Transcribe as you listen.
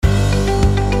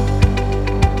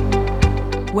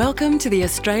Welcome to the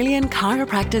Australian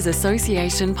Chiropractors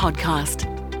Association podcast.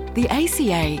 The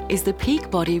ACA is the peak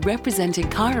body representing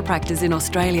chiropractors in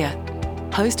Australia.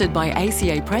 Hosted by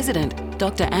ACA President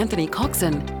Dr. Anthony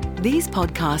Coxon, these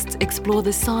podcasts explore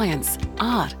the science,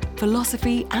 art,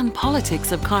 philosophy and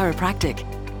politics of chiropractic,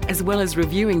 as well as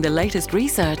reviewing the latest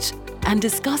research and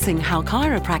discussing how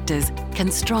chiropractors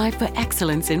can strive for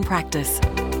excellence in practice.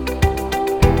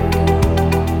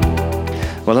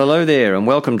 Well, hello there and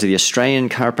welcome to the Australian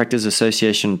Chiropractors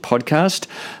Association podcast.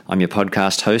 I'm your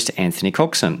podcast host, Anthony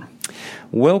Coxon.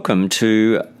 Welcome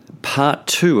to part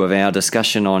 2 of our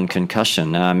discussion on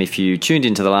concussion. If you tuned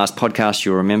into the last podcast,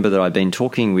 you'll remember that I've been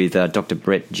talking with Dr.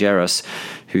 Brett Jaros,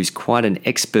 who's quite an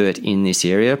expert in this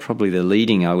area, probably the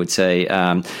leading, I would say,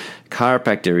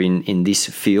 chiropractor in this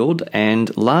field.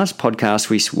 And last podcast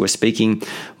we were speaking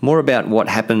more about what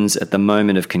happens at the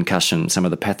moment of concussion, some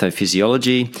of the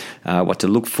pathophysiology, what to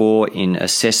look for in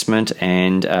assessment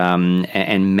and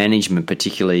management,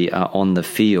 particularly on the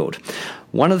field.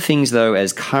 One of the things, though,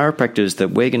 as chiropractors that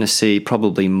we're going to see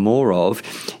probably more of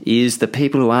is the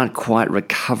people who aren't quite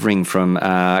recovering from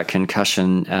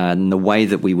concussion in the way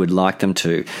that we would like them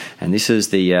to. And this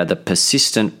is the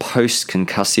persistent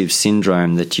post-concussive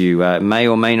syndrome that you may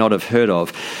or may not have heard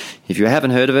of. If you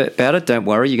haven't heard about it, don't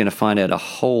worry. You're going to find out a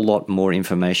whole lot more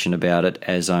information about it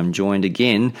as I'm joined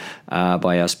again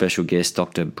by our special guest,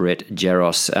 Dr. Brett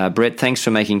Jaros. Brett, thanks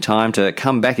for making time to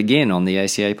come back again on the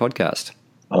ACA podcast.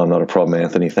 Oh, not a problem,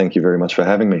 Anthony. Thank you very much for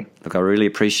having me. Look, I really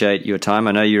appreciate your time.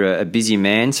 I know you're a busy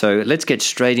man, so let's get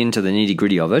straight into the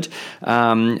nitty-gritty of it.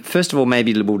 First of all,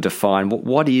 maybe we'll define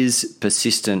what is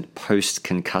persistent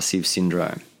post-concussive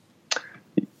syndrome?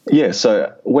 Yeah,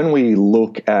 so when we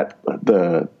look at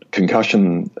the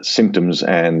concussion symptoms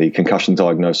and the concussion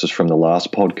diagnosis from the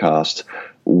last podcast,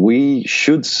 we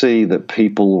should see that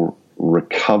people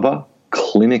recover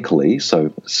clinically,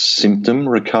 so symptom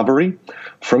recovery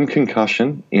from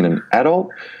concussion in an adult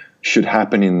should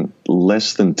happen in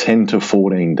less than 10 to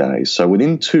 14 days. So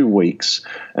within 2 weeks,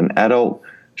 an adult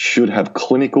should have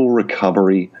clinical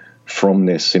recovery from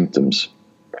their symptoms.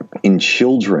 In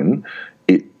children,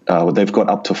 they've got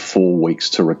up to 4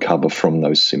 weeks to recover from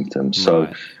those symptoms. Right.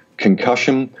 So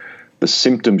concussion, the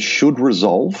symptoms should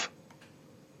resolve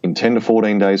in 10 to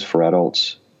 14 days for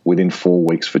adults, within 4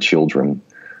 weeks for children.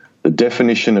 The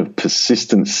definition of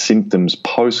persistent symptoms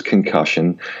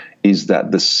post-concussion is that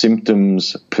the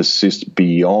symptoms persist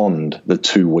beyond the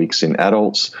 2 weeks in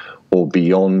adults or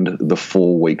beyond the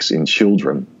 4 weeks in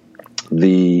children.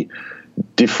 The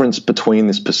difference between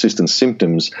this persistent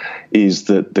symptoms is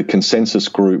that the consensus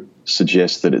group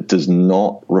suggests that it does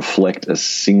not reflect a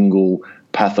single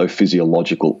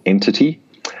pathophysiological entity,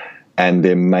 and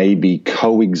there may be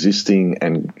coexisting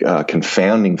and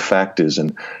confounding factors.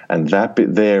 And that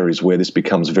bit there is where this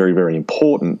becomes very, very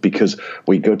important, because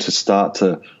we go to start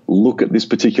to look at this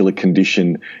particular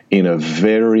condition in a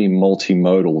very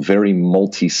multimodal, very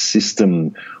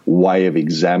multi-system way of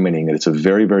examining it. It's a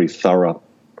very, very thorough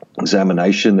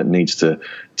examination that needs to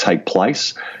take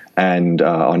place. And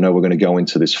I know we're going to go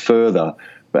into this further,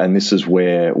 and this is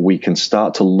where we can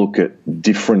start to look at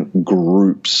different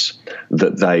groups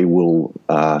that they will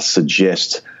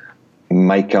suggest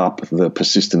make up the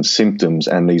persistent symptoms.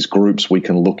 And these groups we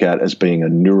can look at as being a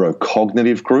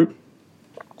neurocognitive group,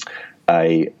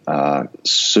 a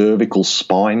cervical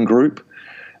spine group,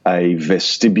 a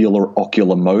vestibular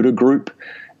oculomotor group,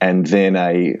 and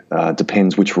then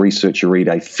depends which research you read,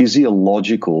 a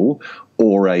physiological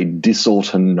or a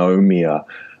dysautonomia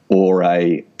or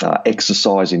a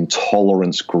exercise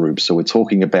intolerance group. So we're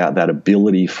talking about that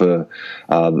ability for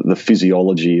the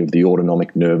physiology of the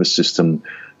autonomic nervous system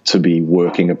to be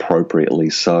working appropriately.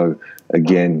 So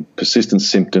again, persistent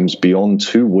symptoms beyond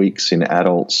 2 weeks in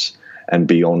adults and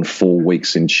beyond 4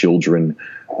 weeks in children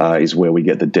is where we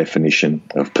get the definition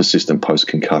of persistent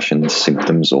post-concussion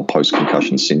symptoms or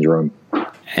post-concussion syndrome.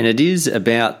 And it is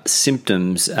about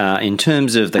symptoms in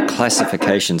terms of the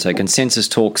classification. So consensus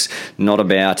talks not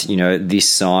about, this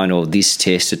sign or this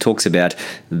test. It talks about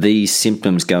these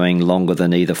symptoms going longer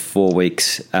than either 4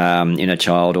 weeks in a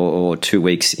child or 2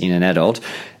 weeks in an adult.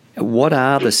 What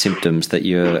are the symptoms that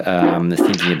you're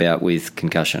thinking about with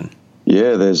concussion?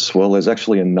 Yeah, there's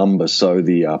actually a number. So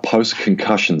the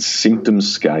post-concussion symptom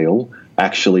scale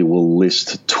actually will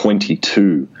list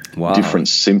 22 different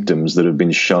symptoms that have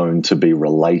been shown to be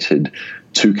related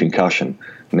to concussion.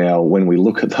 Now, when we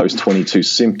look at those 22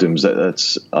 symptoms,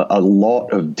 that's a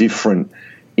lot of different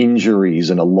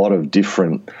injuries and a lot of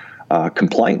different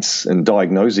complaints and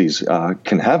diagnoses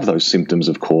can have those symptoms,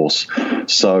 of course.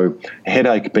 So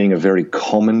headache being a very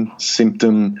common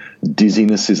symptom,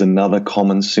 dizziness is another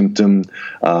common symptom,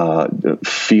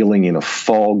 feeling in a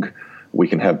fog. We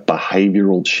can have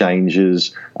behavioral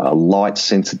changes, light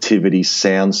sensitivity,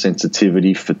 sound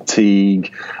sensitivity,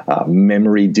 fatigue,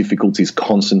 memory difficulties,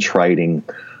 concentrating,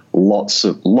 lots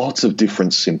of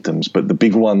different symptoms. But the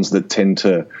big ones that tend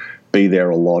to be there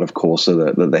a lot, of course,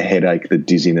 are the headache, the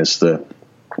dizziness, the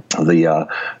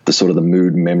sort of the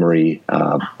mood, memory,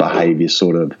 behavior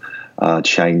sort of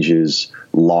changes,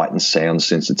 light and sound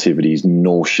sensitivities,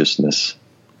 nauseousness.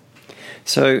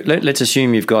 So let's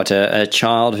assume you've got a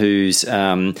child who's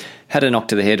had a knock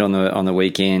to the head on the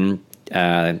weekend.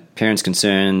 Parents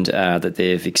concerned that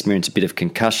they've experienced a bit of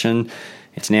concussion.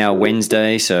 It's now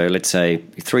Wednesday, so let's say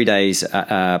 3 days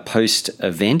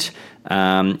post-event.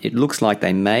 It looks like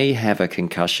they may have a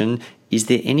concussion. Is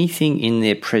there anything in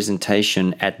their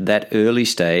presentation at that early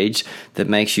stage that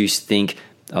makes you think,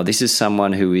 oh, this is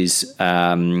someone who is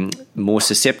more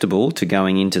susceptible to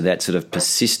going into that sort of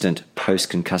persistent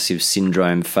post-concussive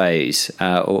syndrome phase?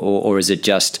 Or is it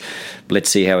just, let's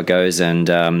see how it goes, and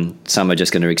some are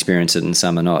just going to experience it and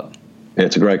some are not? Yeah,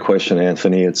 it's a great question,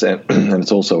 Anthony. And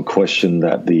it's also a question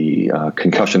that the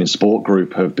Concussion in Sport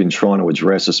group have been trying to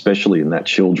address, especially in that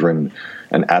children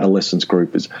and adolescents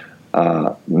group. Is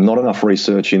not enough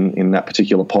research in that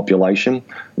particular population,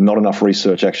 not enough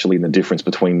research actually in the difference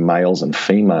between males and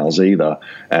females either,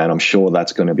 and I'm sure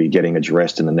that's going to be getting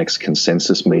addressed in the next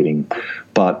consensus meeting.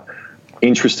 But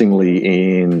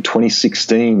interestingly, in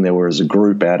 2016, there was a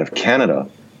group out of Canada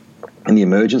in the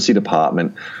emergency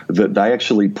department that they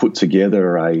actually put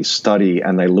together a study,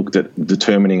 and they looked at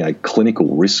determining a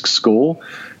clinical risk score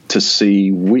to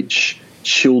see which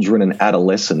children and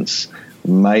adolescents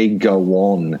may go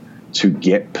on to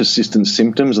get persistent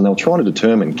symptoms, and they're trying to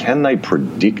determine, can they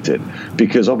predict it?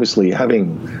 Because obviously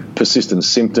having persistent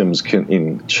symptoms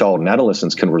in child and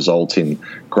adolescents can result in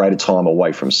greater time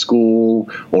away from school,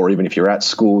 or even if you're at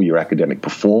school, your academic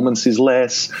performance is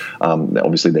less.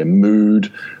 Obviously their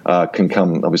mood can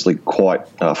come obviously quite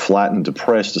flat and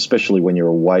depressed, especially when you're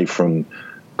away from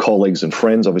colleagues and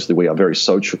friends. Obviously we are very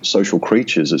social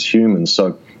creatures as humans,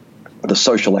 so the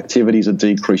social activities are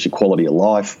decreased, your quality of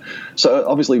life. So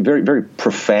obviously very, very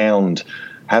profound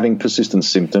having persistent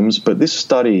symptoms. But this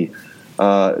study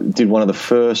did one of the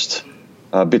first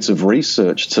bits of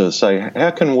research to say,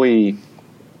 how can we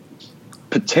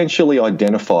potentially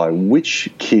identify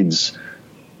which kids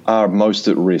are most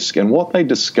at risk? And what they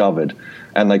discovered,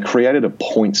 and they created a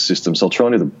point system. So I'll try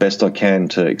and do the best I can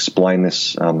to explain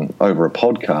this over a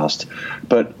podcast.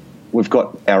 But we've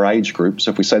got our age group.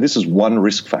 So if we say this is one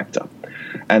risk factor,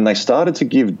 and they started to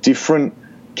give different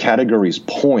categories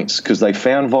points, because they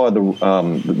found via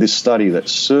this study that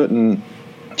certain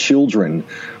children,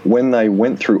 when they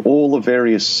went through all the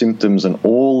various symptoms and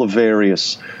all the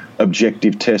various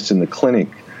objective tests in the clinic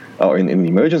or in the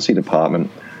emergency department,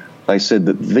 they said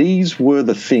that these were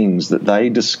the things that they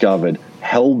discovered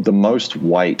held the most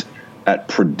weight at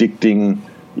predicting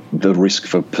the risk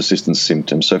for persistent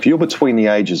symptoms. So if you're between the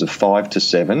ages of 5 to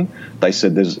 7, they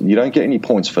said you don't get any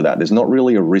points for that. There's not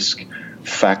really a risk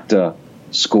factor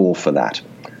score for that.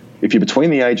 If you're between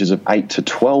the ages of 8 to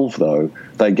 12, though,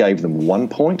 they gave them 1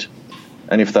 point.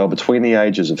 And if they were between the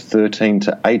ages of 13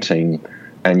 to 18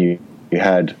 and you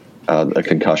had a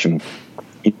concussion,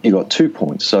 you got 2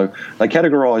 points. So they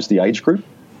categorised the age group,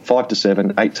 5 to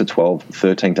 7, 8 to 12,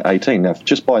 13 to 18. Now,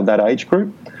 just by that age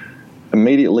group,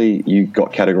 immediately you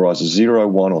got categorised as 0,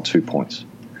 1 or 2 points.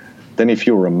 Then if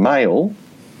you're a male,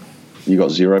 you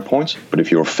got 0 points. But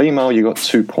if you're a female, you got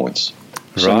 2 points.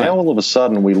 Right. So now all of a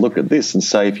sudden we look at this and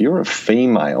say, if you're a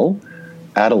female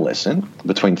adolescent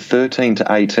between 13 to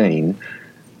 18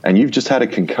 and you've just had a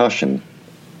concussion,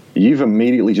 you've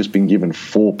immediately just been given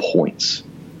 4 points.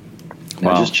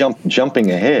 Wow. Now just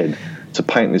jumping ahead to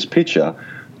paint this picture,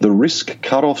 the risk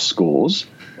cutoff scores,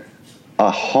 a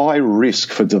high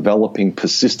risk for developing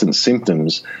persistent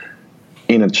symptoms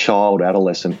in a child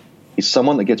adolescent is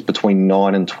someone that gets between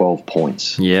 9 and 12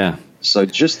 points. Yeah. So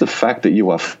just the fact that you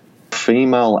are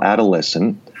female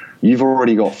adolescent, you've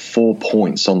already got 4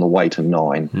 points on the way to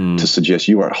 9 to suggest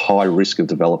you are at high risk of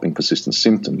developing persistent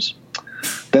symptoms.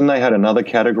 Then they had another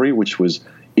category, which was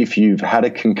if you've had a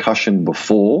concussion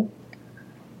before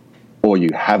or you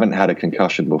haven't had a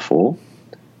concussion before,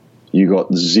 you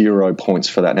got 0 points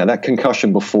for that. Now, that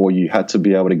concussion before, you had to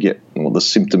be able to the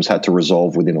symptoms had to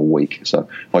resolve within a week. So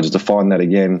if I just define that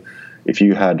again, if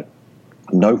you had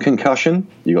no concussion,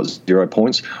 you got 0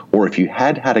 points. Or if you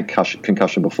had a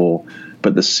concussion before,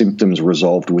 but the symptoms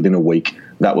resolved within a week,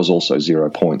 that was also 0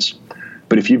 points.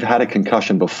 But if you've had a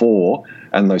concussion before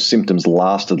and those symptoms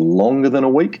lasted longer than a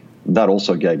week, that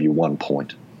also gave you 1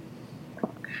 point.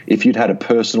 If you'd had a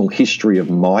personal history of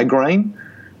migraine,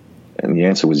 and the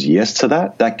answer was yes to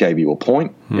that, that gave you a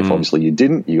point. If obviously you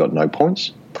didn't, you got no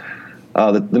points.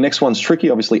 The next one's tricky.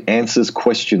 Obviously, answers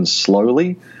questions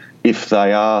slowly. If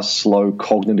they are slow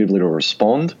cognitively to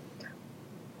respond,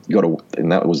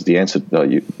 and that was the answer.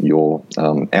 Your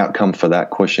outcome for that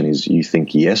question is you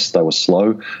think yes, they were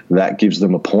slow. That gives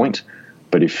them a point.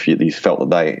 But if you felt that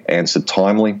they answered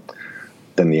timely,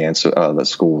 then the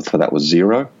score for that was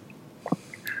 0.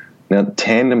 Now,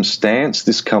 tandem stance.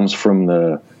 This comes from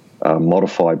the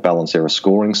modified balance error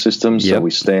scoring system. So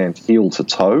we stand heel to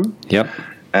toe. Yep.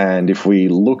 And if we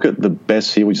look at the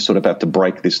best here, we just sort of have to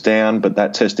break this down, but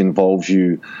that test involves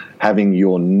you having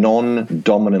your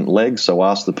non-dominant leg. So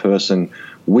ask the person,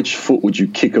 which foot would you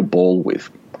kick a ball with?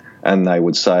 And they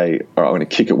would say, all right, I'm going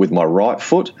to kick it with my right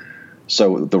foot.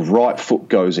 So the right foot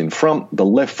goes in front, the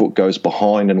left foot goes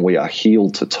behind, and we are heel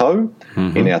to toe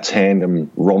in our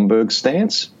tandem Romberg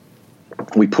stance.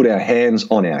 We put our hands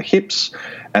on our hips,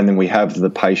 and then we have the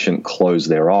patient close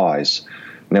their eyes.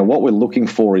 Now, what we're looking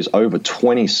for is over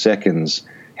 20 seconds,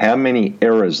 how many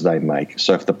errors they make.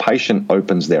 So if the patient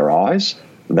opens their eyes,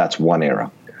 that's 1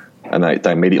 error. And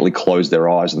they immediately close their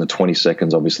eyes, and the 20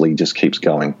 seconds obviously just keeps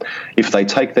going. If they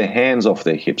take their hands off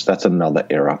their hips, that's another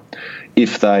error.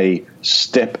 If they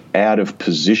step out of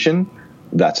position,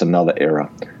 that's another error.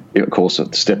 Of course,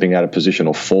 stepping out of position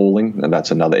or falling, and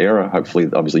that's another error. Hopefully,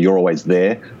 obviously, you're always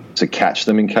there to catch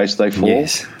them in case they fall.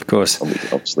 Yes, of course.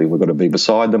 Obviously, we've got to be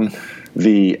beside them.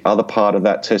 The other part of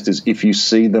that test is if you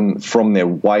see them from their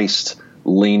waist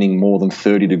leaning more than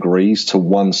 30 degrees to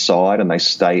one side and they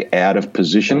stay out of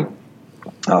position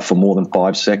for more than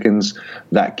 5 seconds,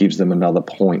 that gives them another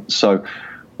point. So,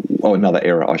 another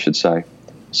error, I should say.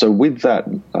 So with that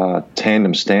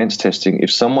tandem stance testing,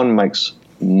 if someone makes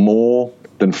more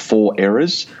than 4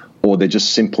 errors, or they're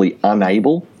just simply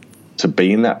unable to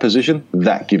be in that position,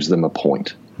 that gives them a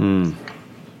point.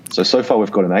 So far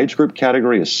we've got an age group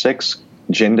category, a sex,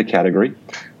 gender category.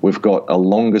 We've got a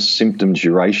longest symptom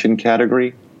duration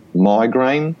category,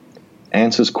 migraine,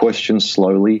 answers questions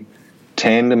slowly,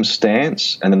 tandem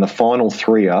stance, and then the final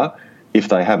 3 are, if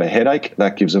they have a headache,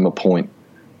 that gives them a point.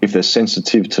 If they're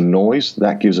sensitive to noise,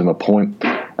 that gives them a point.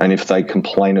 And if they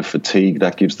complain of fatigue,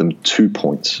 that gives them 2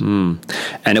 points. And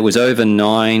it was over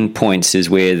 9 points is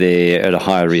where they're at a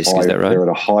higher risk, is that right? They're at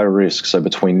a high risk. So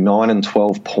between 9 and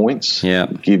 12 points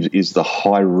is the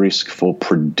high risk for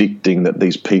predicting that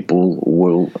these people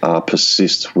will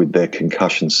persist with their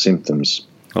concussion symptoms.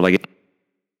 Well, I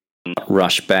guess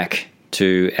rush back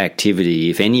to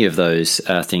activity if any of those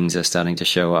things are starting to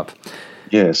show up.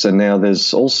 Yes, and now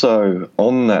there's also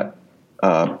on that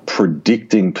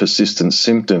predicting persistent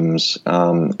symptoms,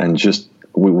 and just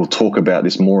we will talk about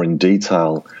this more in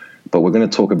detail, but we're going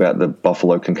to talk about the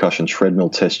Buffalo Concussion Treadmill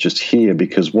test just here,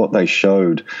 because what they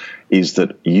showed is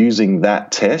that using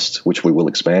that test, which we will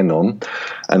expand on,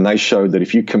 and they showed that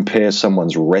if you compare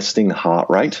someone's resting heart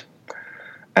rate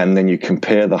and then you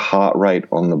compare the heart rate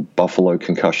on the Buffalo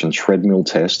Concussion Treadmill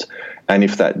test, and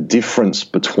if that difference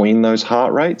between those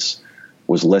heart rates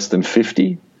was less than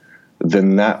 50,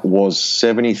 then that was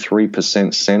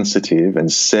 73% sensitive and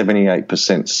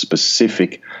 78%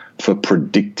 specific for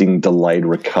predicting delayed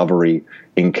recovery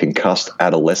in concussed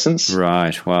adolescents.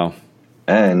 Right, wow.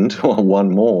 And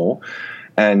one more,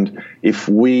 and if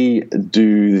we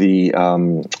do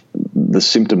the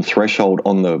symptom threshold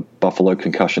on the Buffalo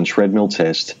Concussion Treadmill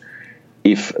test,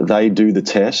 if they do the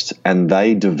test and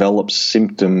they develop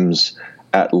symptoms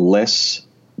at less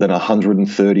than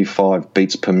 135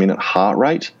 beats per minute heart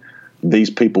rate, these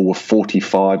people were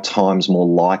 45 times more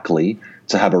likely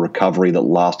to have a recovery that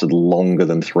lasted longer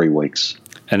than 3 weeks.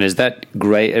 And is that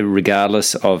great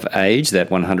regardless of age,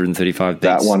 that 135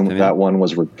 beats? That one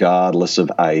was regardless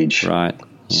of age. Right.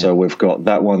 Yeah. So we've got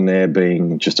that one there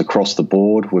being just across the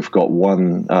board. We've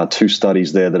got 2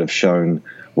 studies there that have shown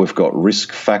we've got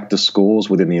risk factor scores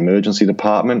within the emergency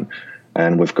department,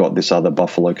 and we've got this other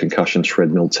Buffalo Concussion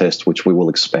Treadmill test, which we will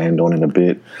expand on in a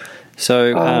bit.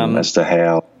 So as to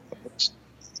how...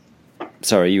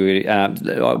 Sorry, you.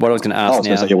 What I was going to ask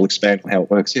now. We'll expand on how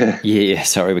it works. Yeah.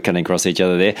 Sorry, we're cutting across each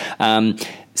other there.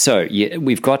 So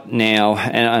we've got now,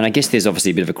 and I guess there's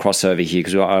obviously a bit of a crossover here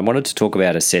because I wanted to talk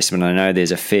about assessment. I know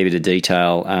there's a fair bit of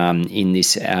detail in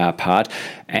this part,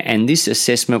 and this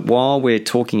assessment, while we're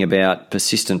talking about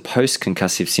persistent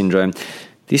post-concussive syndrome,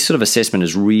 this sort of assessment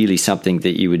is really something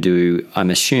that you would do,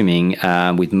 I'm assuming,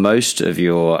 with most of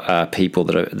your people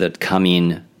that come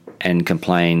in and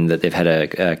complain that they've had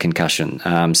a concussion.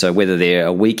 So whether they're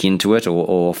a week into it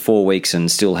or 4 weeks and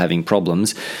still having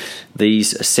problems,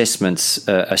 these assessments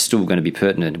are still going to be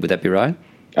pertinent. Would that be right?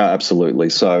 Absolutely.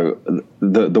 So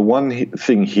the one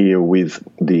thing here with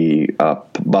the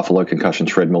Buffalo concussion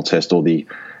treadmill test, or the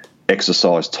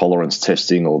exercise tolerance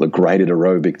testing, or the graded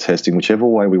aerobic testing, whichever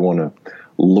way we want to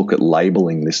look at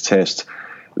labeling this test,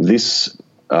 this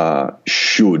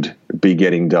should be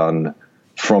getting done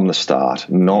from the start,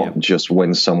 not just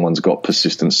when someone's got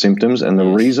persistent symptoms. And the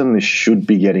reason this should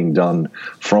be getting done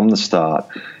from the start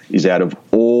is out of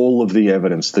all of the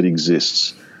evidence that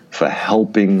exists for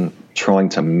helping trying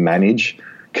to manage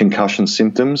concussion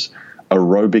symptoms,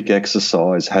 aerobic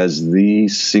exercise has the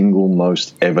single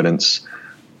most evidence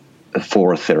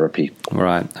for a therapy.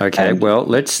 Right. Okay. Well,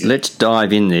 let's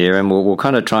dive in there, and we'll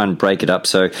kind of try and break it up.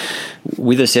 So,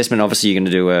 with assessment, obviously, you're going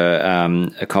to do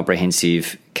a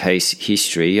comprehensive case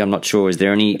history. I'm not sure. Is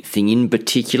there anything in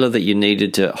particular that you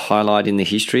needed to highlight in the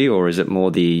history, or is it more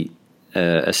the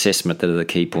assessment that are the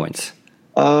key points?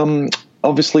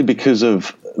 Obviously, because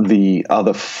of the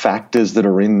other factors that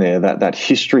are in there, that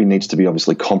history needs to be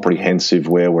obviously comprehensive,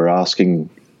 where we're asking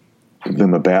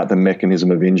them about the mechanism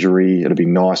of injury. It'd be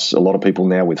nice. A lot of people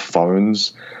now with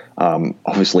phones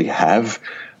obviously have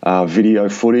video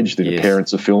footage. The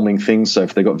parents are filming things, so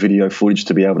if they've got video footage,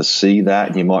 to be able to see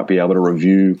that, you might be able to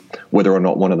review whether or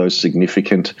not one of those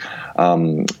significant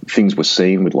things were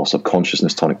seen, with loss of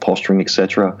consciousness, tonic posturing,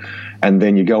 etc. And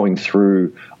then you're going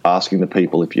through asking the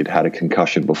people if you'd had a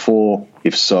concussion before.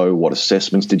 If so, what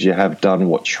assessments did you have done?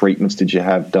 What treatments did you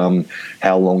have done?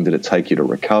 How long did it take you to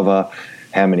recover?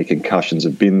 How many concussions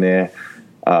have been there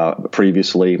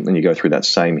previously? And you go through that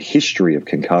same history of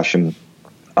concussion,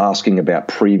 asking about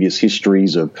previous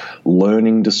histories of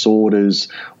learning disorders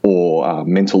or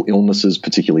mental illnesses,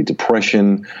 particularly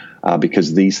depression,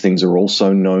 because these things are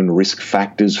also known risk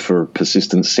factors for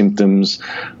persistent symptoms.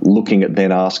 Looking at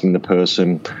then asking the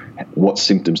person, what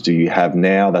symptoms do you have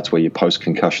now? That's where your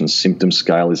post-concussion symptom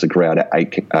scale is a great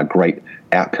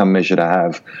outcome measure to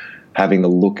have. Having a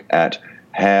look at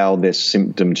how their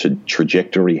symptom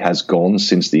trajectory has gone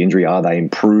since the injury. Are they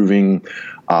improving?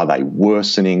 Are they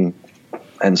worsening?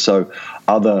 And so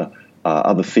other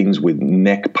things with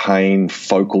neck pain,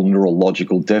 focal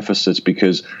neurological deficits,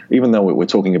 because even though we're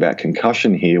talking about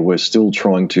concussion here, we're still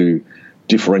trying to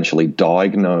differentially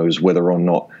diagnose whether or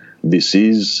not this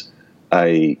is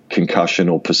a concussion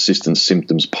or persistent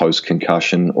symptoms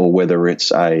post-concussion, or whether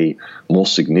it's a more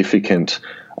significant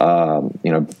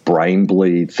brain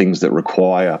bleed, things that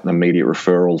require immediate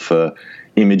referral for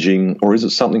imaging, or is it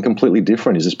something completely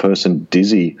different? Is this person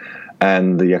dizzy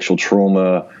and the actual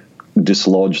trauma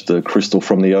dislodged the crystal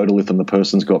from the otolith and the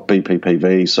person's got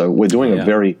BPPV? So we're doing a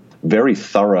very, very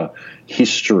thorough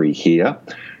history here.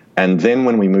 And then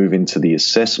when we move into the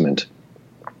assessment,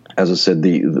 as I said,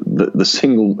 the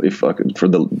single, if I could, for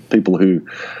the people who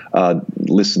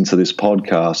listen to this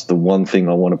podcast, the one thing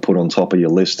I want to put on top of your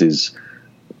list is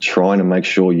trying to make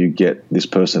sure you get this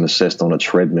person assessed on a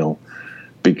treadmill,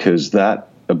 because that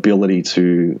ability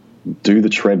to do the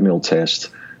treadmill test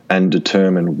and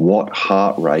determine what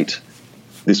heart rate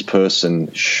this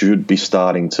person should be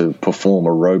starting to perform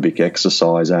aerobic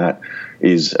exercise at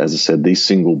is, as I said, the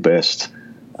single best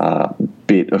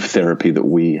bit of therapy that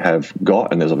we have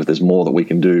got. And there's more that we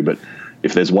can do, but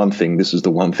if there's one thing, this is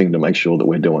the one thing to make sure that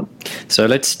we're doing. So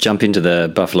let's jump into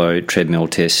the Buffalo treadmill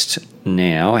test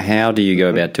now. How do you go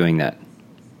about doing that?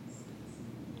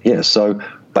 Yeah, so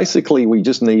basically we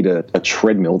just need a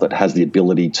treadmill that has the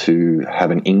ability to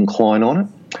have an incline on it.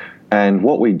 And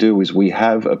what we do is we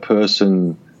have a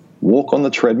person walk on the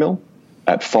treadmill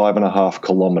at 5.5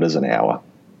 kilometers an hour.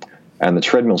 And the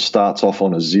treadmill starts off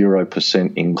on a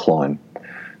 0% incline.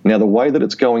 Now, the way that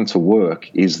it's going to work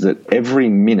is that every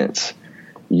minute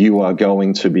you are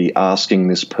going to be asking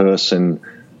this person,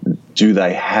 do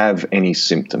they have any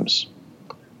symptoms?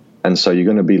 And so you're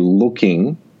going to be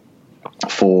looking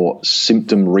for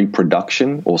symptom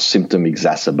reproduction or symptom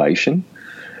exacerbation.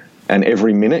 And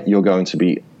every minute you're going to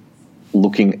be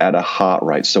looking at a heart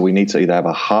rate. So we need to either have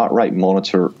a heart rate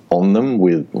monitor on them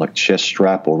with like chest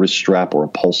strap or wrist strap or a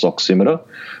pulse oximeter.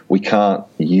 We can't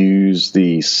use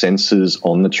the sensors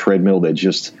on the treadmill. They're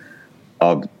just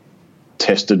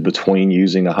tested between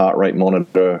using a heart rate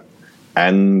monitor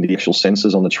and the actual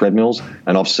sensors on the treadmills.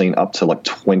 And I've seen up to like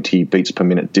 20 beats per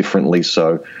minute differently.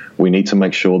 So we need to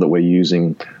make sure that we're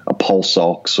using a pulse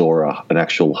ox or an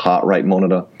actual heart rate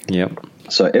monitor. Yep.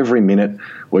 So every minute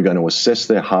we're going to assess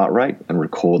their heart rate and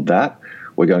record that.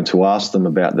 We're going to ask them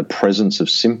about the presence of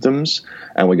symptoms,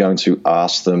 and we're going to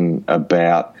ask them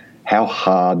about how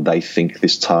hard they think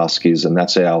this task is, and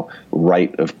that's our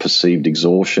rate of perceived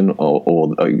exhaustion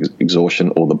or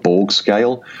exhaustion, or the Borg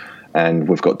scale. And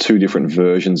we've got two different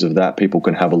versions of that. People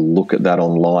can have a look at that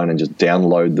online and just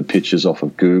download the pictures off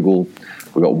of Google.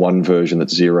 We've got one version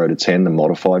that's 0 to 10, the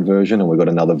modified version, and we've got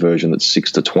another version that's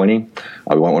 6 to 20. We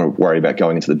won't want to worry about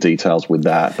going into the details with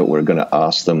that, but we're going to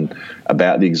ask them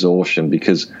about the exhaustion,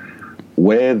 because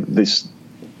where this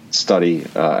study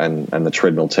and the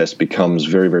treadmill test becomes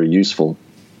very, very useful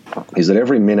is that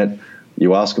every minute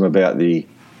you ask them about the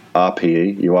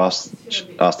RPE, you ask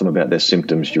them about their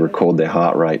symptoms, you record their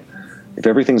heart rate. If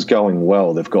everything's going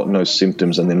well, they've got no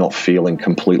symptoms and they're not feeling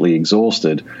completely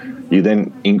exhausted, you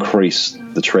then increase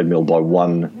the treadmill by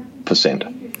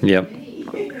 1%. Yep.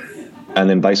 And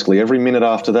then basically every minute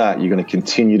after that, you're going to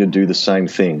continue to do the same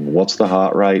thing. What's the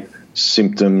heart rate,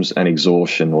 symptoms, and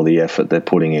exhaustion, or the effort they're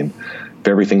putting in? If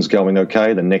everything's going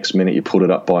okay, the next minute you put it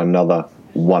up by another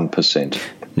 1%.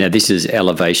 Now, this is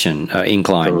elevation,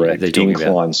 incline. Correct.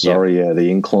 Incline, sorry, yeah. The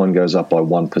incline goes up by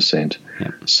 1%.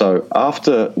 Yep. So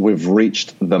after we've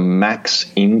reached the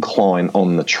max incline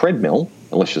on the treadmill,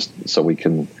 and let's just, so we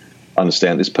can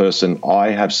understand this person,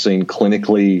 I have seen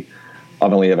clinically,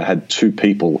 I've only ever had 2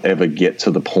 people ever get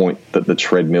to the point that the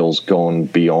treadmill's gone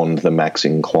beyond the max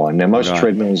incline. Now, most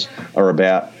treadmills are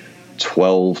about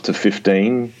 12 to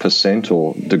 15%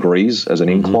 or degrees as an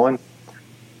incline.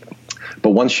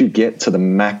 But once you get to the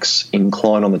max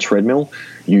incline on the treadmill,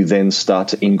 you then start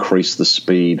to increase the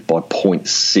speed by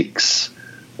 0.6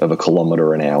 of a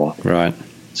kilometre an hour. Right.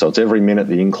 So it's every minute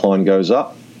the incline goes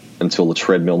up until the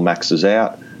treadmill maxes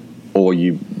out, or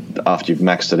after you've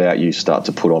maxed it out, you start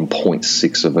to put on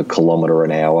 0.6 of a kilometre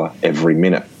an hour every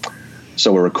minute.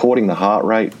 So we're recording the heart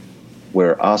rate,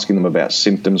 we're asking them about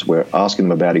symptoms, we're asking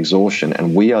them about exhaustion,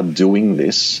 and we are doing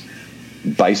this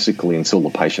basically until the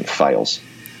patient fails.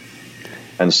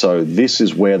 And so this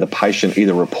is where the patient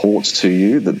either reports to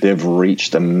you that they've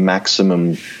reached a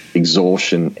maximum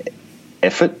exhaustion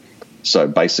effort, so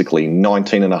basically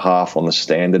 19.5 on the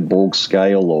standard Borg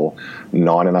scale or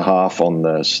 9.5 on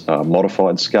the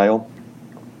modified scale,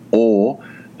 or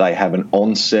they have an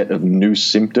onset of new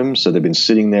symptoms. So they've been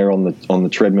sitting there on the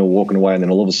treadmill walking away, and then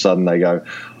all of a sudden they go,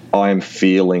 I am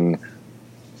feeling,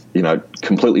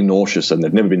 completely nauseous, and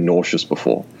they've never been nauseous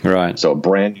before. Right. So a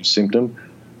brand new symptom.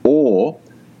 Or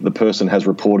the person has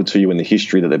reported to you in the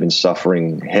history that they've been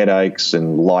suffering headaches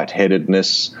and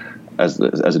lightheadedness, as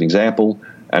an example.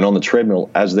 And on the treadmill,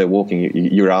 as they're walking,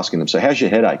 you're asking them, so how's your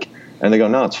headache? And they go,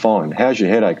 no, it's fine. How's your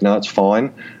headache? No, it's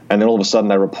fine. And then all of a sudden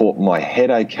they report, my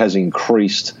headache has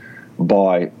increased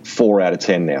by 4 out of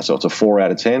 10 now. So it's a 4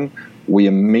 out of 10. We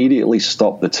immediately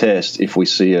stop the test if we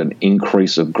see an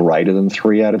increase of greater than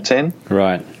 3 out of 10.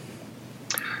 Right.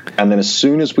 And then as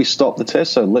soon as we stop the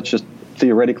test, so let's just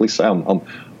theoretically say I'm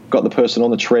got the person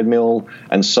on the treadmill,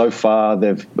 and so far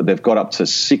they've got up to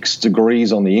 6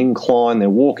 degrees on the incline. They're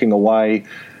walking away,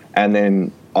 and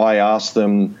then I ask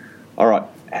them, all right,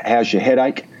 how's your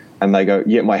headache? And they go,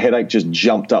 yeah, my headache just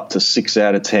jumped up to 6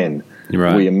 out of 10.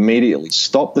 Right. We immediately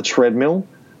stop the treadmill.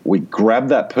 We grab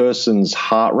that person's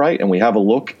heart rate and we have a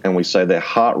look, and we say their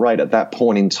heart rate at that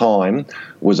point in time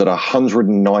was at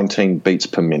 119 beats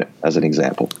per minute, as an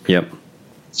example. Yep.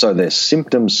 So their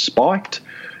symptoms spiked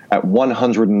at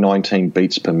 119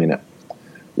 beats per minute.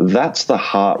 That's the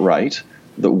heart rate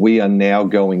that we are now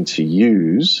going to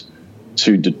use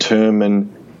to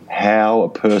determine how a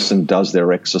person does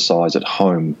their exercise at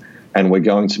home. And we're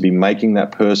going to be making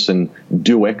that person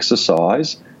do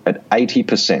exercise at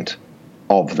 80%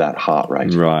 of that heart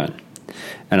rate. Right.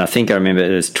 And I think I remember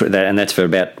that, and that's for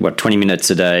about, 20 minutes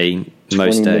a day,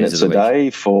 most days of the week? 20 minutes a day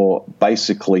for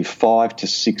basically 5 to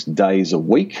 6 days a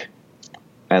week.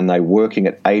 And they're working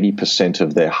at 80%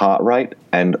 of their heart rate.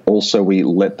 And also we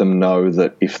let them know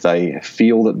that if they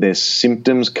feel that their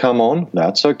symptoms come on,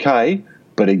 that's okay.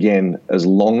 But again, as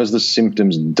long as the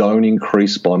symptoms don't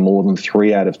increase by more than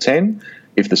 3 out of 10,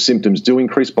 if the symptoms do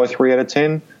increase by 3 out of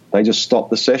 10, they just stop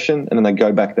the session and then they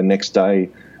go back the next day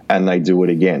and they do it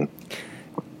again.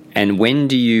 And when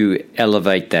do you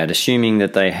elevate that? Assuming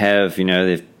that they have,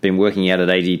 they've been working out at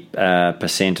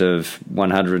 80% of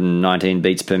 119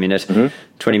 beats per minute,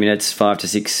 20 minutes, 5 to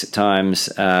 6 times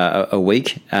a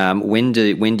week. When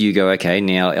do you go, okay,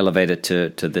 now elevate it to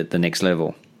the next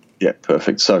level? Yeah,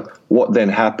 perfect. So what then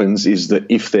happens is that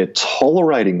if they're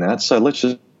tolerating that, so let's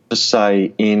just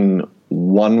say in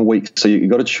 1 week, so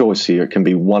you've got a choice here. It can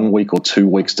be 1 week or 2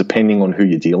 weeks, depending on who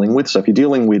you're dealing with. So if you're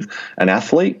dealing with an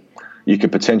athlete, you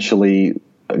could potentially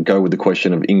go with the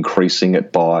question of increasing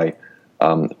it by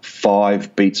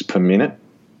 5 beats per minute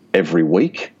every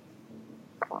week.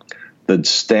 the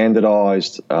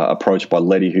standardized approach by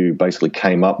Letty, who basically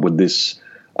came up with this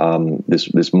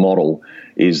model,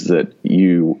 is that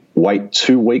you wait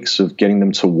 2 weeks of getting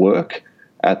them to work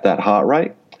at that heart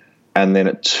rate, and then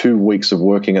at 2 weeks of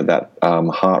working at that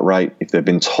heart rate, if they've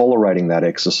been tolerating that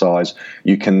exercise,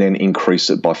 you can then increase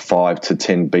it by 5 to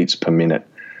 10 beats per minute.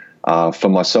 For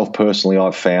myself personally,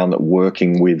 I've found that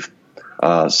working with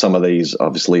some of these,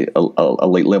 obviously,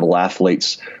 elite level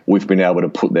athletes, we've been able to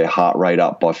put their heart rate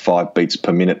up by 5 beats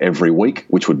per minute every week,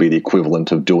 which would be the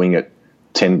equivalent of doing it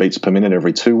 10 beats per minute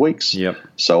every 2 weeks. Yep.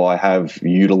 So I have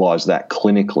utilized that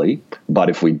clinically. But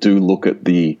if we do look at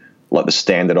the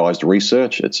standardized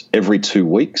research, it's every 2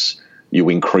 weeks you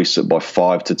increase it by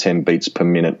 5 to 10 beats per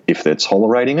minute if they're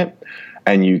tolerating it,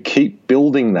 and you keep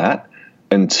building that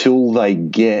until they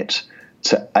get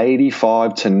to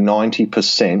 85 to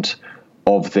 90%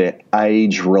 of their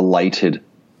age-related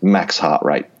max heart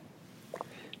rate.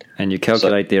 And you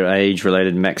calculate their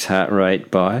age-related max heart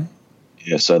rate by?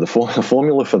 Yeah, so the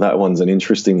formula for that one's an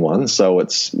interesting one. So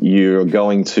you're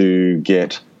going to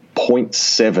get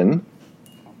 0.7,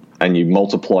 and you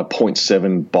multiply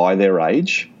 0.7 by their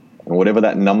age, and whatever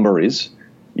that number is,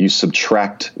 you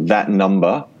subtract that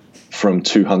number from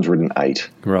 208.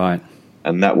 Right.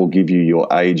 And that will give you your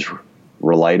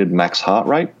age-related max heart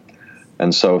rate.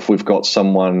 And so if we've got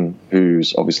someone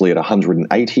who's obviously at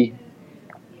 180,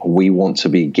 we want to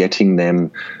be getting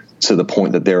them to the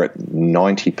point that they're at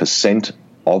 90%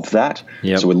 of that.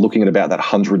 Yep. So we're looking at about that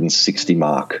 160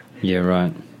 mark. Yeah,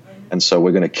 right. And so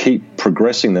we're going to keep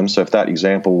progressing them. So if that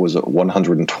example was at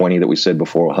 120 that we said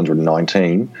before,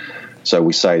 119, so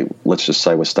let's just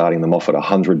say we're starting them off at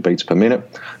 100 beats per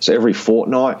minute. So every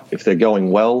fortnight, if they're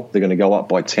going well, they're going to go up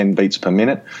by 10 beats per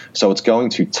minute. So it's going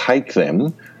to take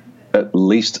them at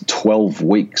least 12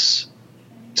 weeks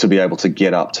to be able to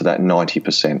get up to that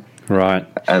 90%. Right.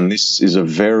 And this is a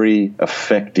very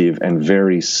effective and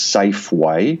very safe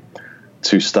way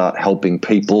to start helping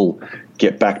people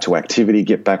get back to activity,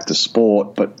 get back to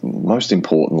sport, but most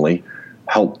importantly,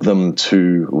 help them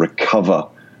to recover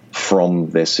from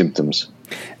their symptoms.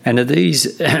 And are these,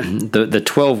 the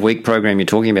 12-week program you're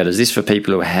talking about, is this for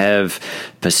people who have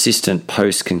persistent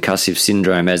post-concussive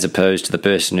syndrome as opposed to the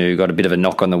person who got a bit of a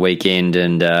knock on the weekend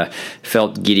and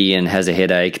felt giddy and has a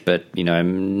headache but,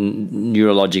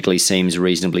 neurologically seems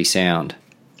reasonably sound?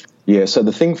 Yeah, so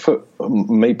the thing for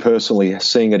me personally,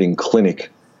 seeing it in clinic,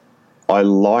 I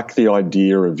like the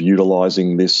idea of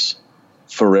utilizing this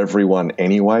for everyone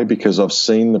anyway, because I've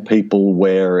seen the people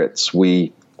where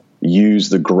we use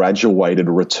the graduated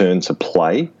return to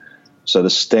play. So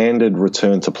the standard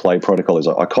return to play protocol is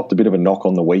I copped a bit of a knock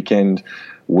on the weekend.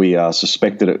 We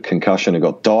suspected a concussion and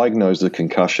got diagnosed a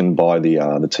concussion by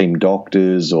the team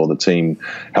doctors or the team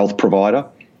health provider.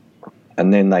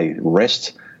 And then they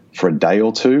rest for a day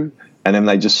or two, and then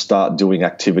they just start doing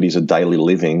activities of daily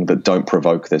living that don't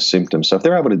provoke their symptoms. So if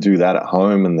they're able to do that at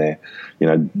home and they're,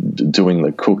 doing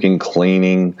the cooking,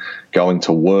 cleaning, going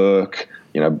to work,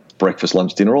 breakfast,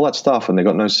 lunch, dinner, all that stuff, and they've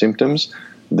got no symptoms,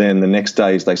 then the next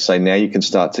day they say, now you can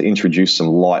start to introduce some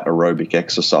light aerobic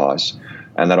exercise.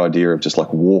 And that idea of just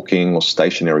like walking or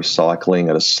stationary cycling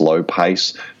at a slow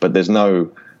pace, but there's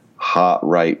no heart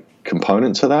rate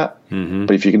component to that. Mm-hmm.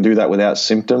 But if you can do that without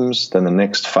symptoms, then the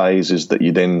next phase is that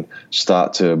you then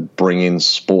start to bring in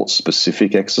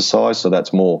sport-specific exercise. So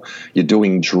that's more, you're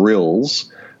doing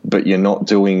drills, but you're not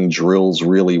doing drills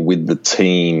really with the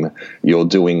team. You're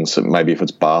doing some, maybe if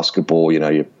it's basketball,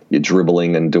 you're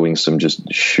dribbling and doing some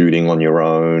just shooting on your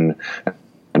own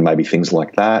and maybe things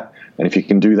like that. And if you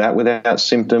can do that without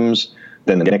symptoms,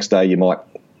 then the next day you might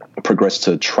progress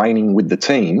to training with the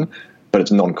team, but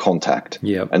it's non-contact.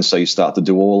 Yep. And so you start to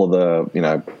do all of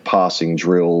the, passing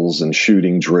drills and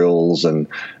shooting drills and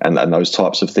those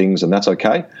types of things, and that's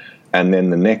okay. And then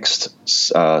the next,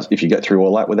 if you get through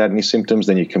all that without any symptoms,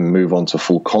 then you can move on to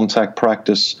full contact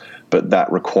practice, but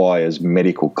that requires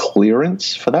medical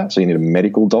clearance for that. So you need a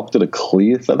medical doctor to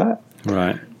clear for that.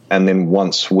 Right. And then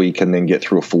once we can then get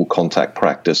through a full contact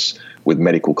practice with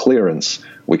medical clearance,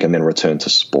 we can then return to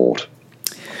sport.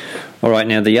 All right.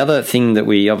 Now, the other thing that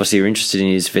we obviously are interested in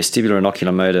is vestibular and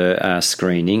oculomotor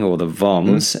screening, or the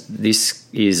VOMS. Mm-hmm. This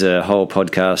is a whole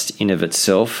podcast in of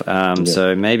itself.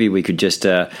 So maybe we could just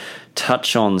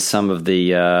touch on some of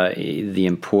the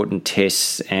important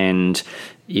tests, and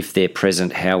if they're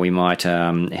present, how we might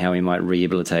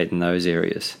rehabilitate in those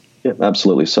areas. Yeah,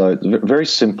 absolutely. So very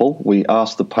simple. We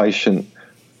ask the patient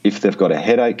if they've got a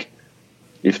headache,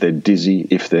 if they're dizzy,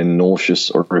 if they're nauseous,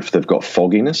 or if they've got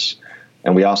fogginess.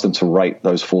 And we ask them to rate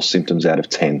those 4 symptoms out of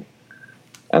 10.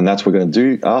 And that's what we're going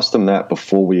to do. Ask them that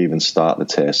before we even start the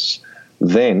tests.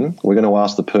 Then we're going to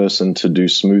ask the person to do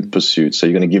smooth pursuit. So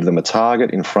you're going to give them a target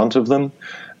in front of them,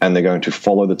 and they're going to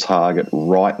follow the target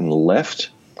right and left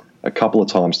a couple of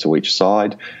times to each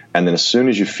side. And then as soon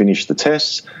as you finish the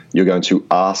tests, you're going to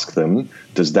ask them,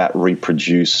 does that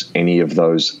reproduce any of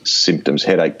those symptoms,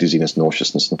 headache, dizziness,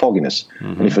 nauseousness, and fogginess?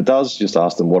 And if it does, just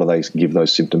ask them, what do they give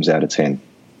those symptoms out of 10?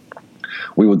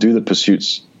 We will do the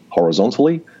pursuits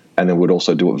horizontally, and then we'd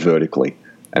also do it vertically.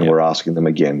 And we're asking them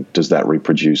again, does that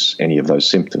reproduce any of those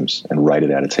symptoms, and rate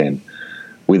it out of 10.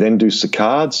 We then do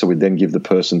saccades, so we then give the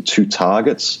person 2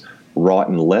 targets, right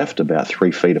and left, about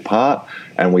 3 feet apart,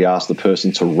 and we ask the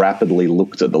person to rapidly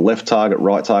look at the left target,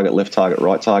 right target, left target,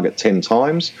 right target 10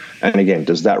 times. And again,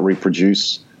 does that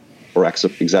reproduce or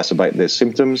exacerbate their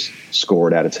symptoms? Score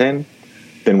it out of 10.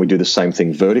 Then we do the same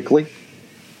thing vertically.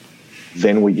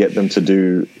 Then we get them to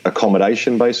do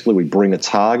accommodation, basically. We bring a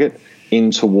target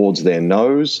in towards their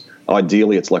nose.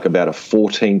 Ideally, it's like about a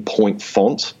 14-point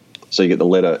font. So you get the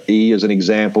letter E as an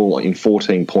example in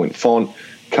 14-point font.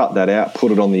 Cut that out,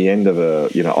 put it on the end of a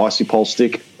icy pole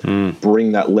stick,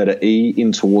 bring that letter E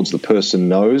in towards the person's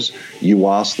nose. You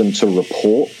ask them to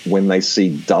report when they see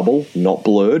double, not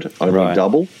blurred, only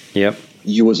double. Yep.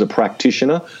 You as a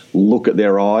practitioner look at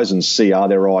their eyes and see, are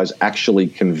their eyes actually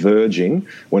converging?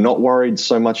 We're not worried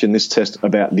so much in this test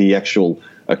about the actual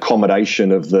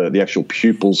accommodation of the actual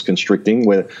pupils constricting.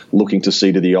 We're looking to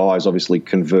see, do the eyes obviously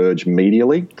converge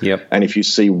medially? Yep. And if you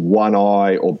see one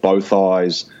eye or both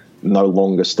eyes no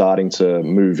longer starting to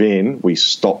move in, we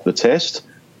stop the test.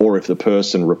 Or if the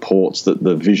person reports that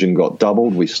the vision got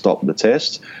doubled, we stop the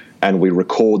test, and we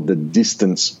record the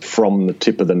distance from the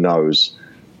tip of the nose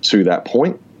to that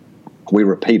point. We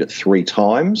repeat it 3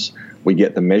 times. We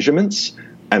get the measurements.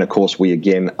 And, of course, we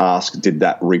again ask, did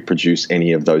that reproduce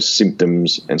any of those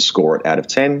symptoms, and score it out of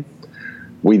 10.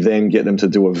 We then get them to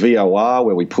do a VOR,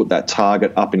 where we put that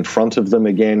target up in front of them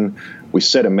again. We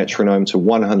set a metronome to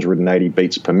 180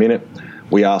 beats per minute.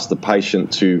 We ask the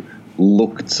patient to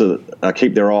look to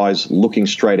keep their eyes looking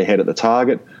straight ahead at the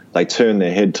target. They turn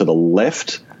their head to the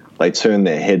left. They turn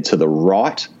their head to the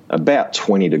right, about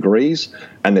 20 degrees,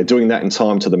 and they're doing that in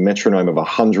time to the metronome of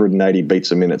 180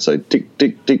 beats a minute. So tick,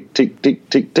 tick, tick, tick, tick,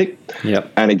 tick, tick.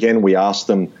 Yep. And again, we ask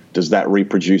them, does that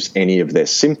reproduce any of their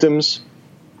symptoms?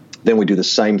 Then we do the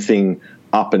same thing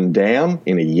up and down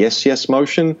in a yes-yes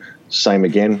motion. Same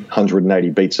again,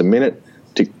 180 beats a minute.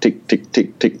 Tick, tick, tick,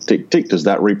 tick, tick, tick, tick. Does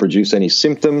that reproduce any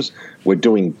symptoms? We're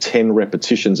doing 10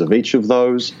 repetitions of each of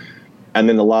those. And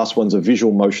then the last one's a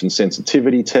visual motion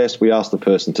sensitivity test. We ask the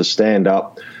person to stand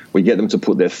up. We get them to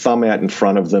put their thumb out in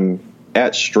front of them,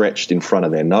 outstretched in front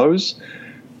of their nose.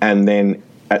 And then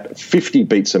at 50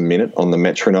 beats a minute on the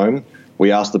metronome,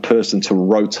 we ask the person to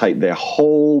rotate their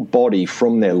whole body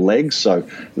from their legs, so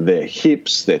their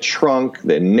hips, their trunk,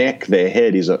 their neck, their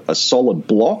head is a solid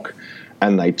block,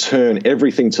 and they turn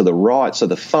everything to the right, so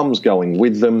the thumb's going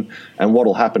with them. And what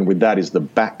will happen with that is the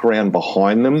background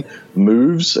behind them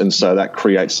moves, and so that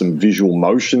creates some visual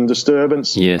motion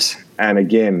disturbance. Yes. And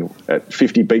again, at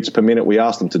 50 beats per minute, we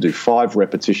ask them to do 5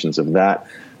 repetitions of that.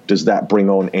 Does that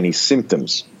bring on any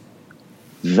symptoms?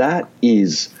 That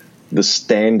is the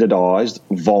standardized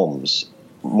VOMS.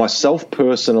 Myself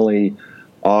personally,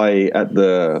 at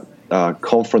the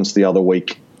conference the other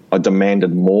week, I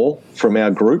demanded more from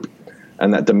our group.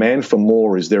 And that demand for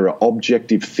more is there are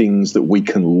objective things that we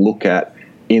can look at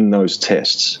in those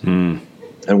tests. And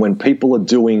when people are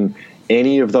doing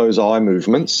any of those eye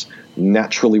movements,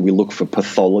 naturally we look for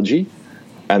pathology,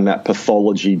 and that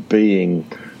pathology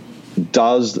being,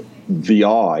 does the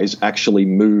eyes actually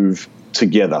move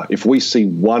together? If we see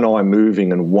one eye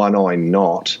moving and one eye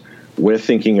not, we're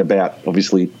thinking about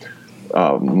obviously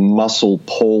muscle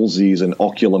palsies and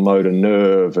oculomotor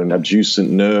nerve and abducent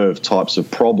nerve types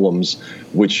of problems,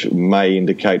 which may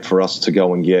indicate for us to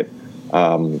go and get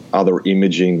other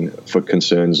imaging for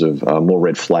concerns of more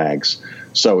red flags.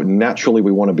 So naturally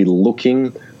we want to be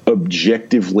looking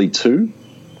objectively too,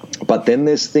 but then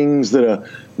there's things that are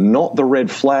not the red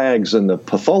flags and the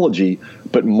pathology,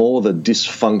 but more the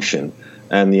dysfunction.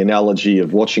 And the analogy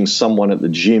of watching someone at the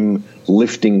gym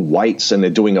lifting weights, and they're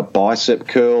doing a bicep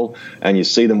curl, and you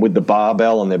see them with the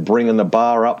barbell and they're bringing the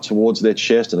bar up towards their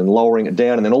chest and then lowering it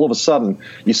down, and then all of a sudden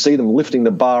you see them lifting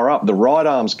the bar up, the right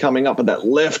arm's coming up but that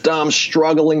left arm's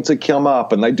struggling to come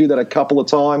up, and they do that a couple of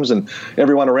times and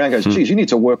everyone around goes, geez, you need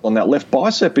to work on that left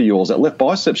bicep of yours, that left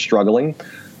bicep's struggling.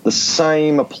 The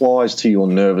same applies to your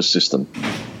nervous system.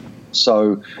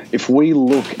 So if we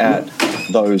look at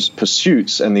those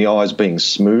pursuits and the eyes being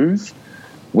smooth,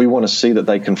 we want to see that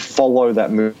they can follow that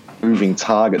moving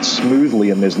target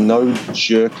smoothly and there's no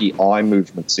jerky eye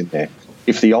movements in there.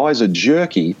 If the eyes are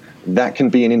jerky, that can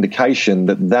be an indication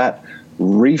that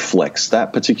reflex,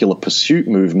 that particular pursuit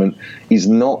movement, is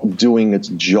not doing its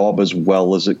job as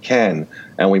well as it can.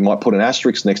 And we might put an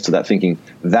asterisk next to that, thinking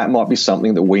that might be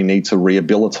something that we need to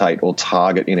rehabilitate or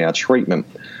target in our treatment.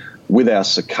 With our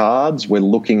saccades, we're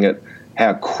looking at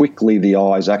how quickly the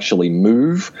eyes actually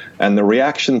move and the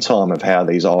reaction time of how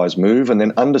these eyes move, and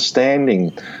then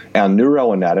understanding our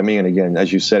neuroanatomy. And again,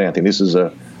 as you said, Anthony, this is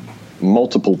a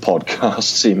multiple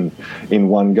podcasts in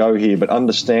one go here, but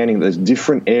understanding there's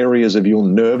different areas of your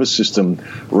nervous system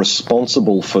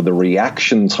responsible for the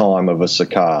reaction time of a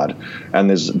saccade, and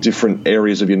there's different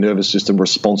areas of your nervous system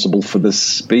responsible for the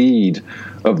speed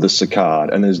of the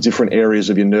saccade, and there's different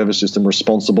areas of your nervous system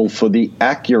responsible for the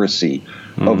accuracy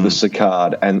of the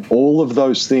saccade. And all of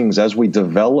those things, as we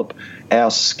develop our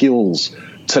skills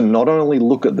to not only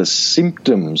look at the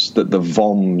symptoms that the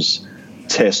VOMS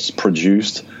tests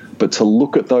produced, but to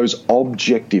look at those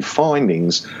objective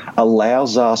findings,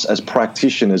 allows us as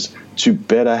practitioners to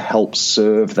better help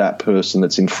serve that person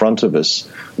that's in front of us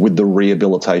with the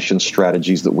rehabilitation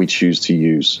strategies that we choose to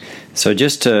use. So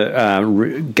just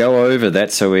to go over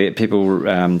that so people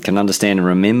can understand and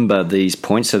remember these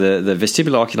points. So the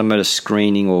vestibulo-oculomotor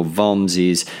screening, or VOMS,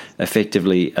 is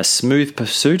effectively a smooth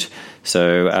pursuit.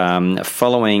 So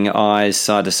following eyes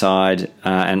side to side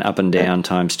and up and down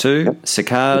times 2.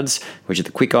 Saccades, which are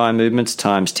the quick eye movements,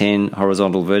 times 10,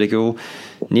 horizontal, vertical.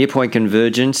 Near point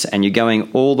convergence, and you're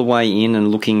going all the way in and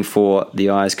looking for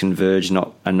the eyes converge,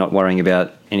 and not worrying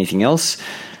about anything else.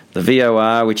 The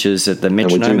VOR, which is at the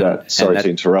metronome. And we do that, sorry to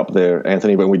interrupt there,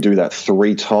 Anthony, but we do that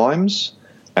 3 times,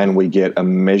 and we get a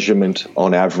measurement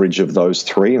on average of those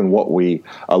 3. And what we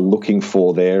are looking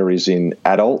for there is, in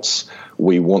adults,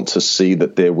 we want to see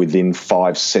that they're within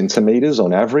 5 centimetres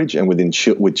on average, and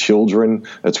with children,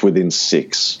 it's within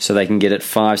 6. So they can get it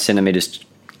 5 centimetres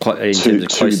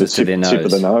closest to their nose. Tip of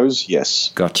the nose,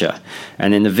 yes. Gotcha.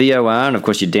 And then the VOR, and of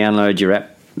course you download your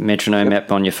app, metronome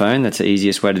app on your phone. That's the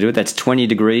easiest way to do it. That's 20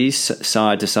 degrees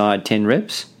side to side, 10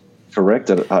 reps. Correct,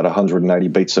 at 180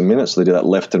 beats a minute. So they do that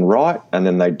left and right, and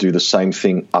then they do the same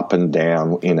thing up and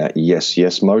down in a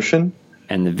yes motion.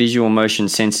 And the visual motion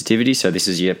sensitivity, so this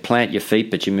is you plant your feet,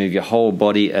 but you move your whole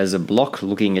body as a block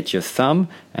looking at your thumb,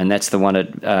 and that's the one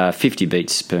at 50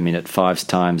 beats per minute, 5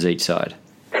 times each side.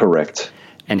 Correct.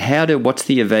 And what's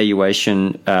the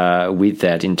evaluation with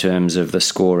that in terms of the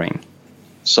scoring?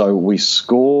 So we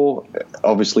score,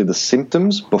 obviously, the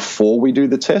symptoms before we do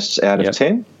the tests out of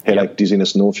 10. Headache,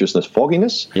 dizziness, nauseousness,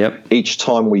 fogginess. Yep. Each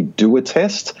time we do a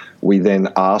test, we then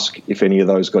ask if any of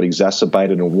those got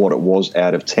exacerbated and what it was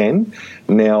out of 10.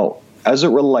 Now, as it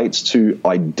relates to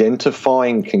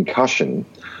identifying concussion,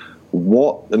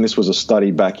 and this was a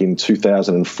study back in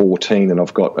 2014, and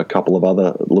I've got a couple of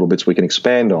other little bits we can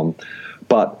expand on,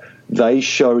 but they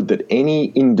showed that any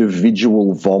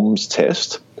individual VOMS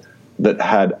test that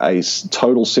had a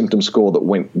total symptom score that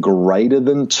went greater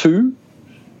than 2,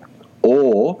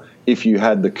 or if you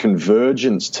had the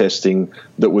convergence testing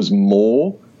that was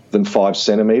more than 5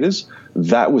 centimetres,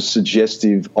 that was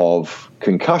suggestive of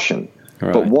concussion.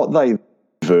 Right. But what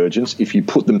convergence, if you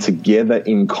put them together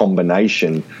in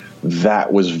combination,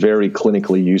 that was very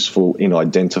clinically useful in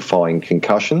identifying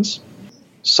concussions.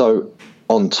 So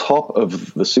on top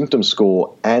of the symptom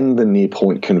score and the near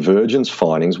point convergence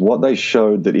findings, what they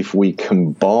showed that if we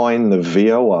combine the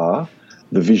VOR,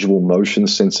 the visual motion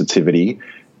sensitivity,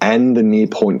 and the near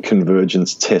point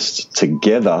convergence tests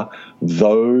together,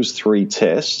 those 3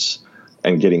 tests,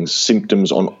 and getting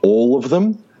symptoms on all of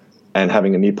them and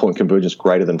having a near point convergence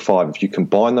greater than 5, if you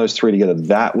combine those 3 together,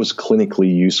 that was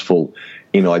clinically useful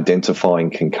in identifying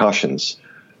concussions.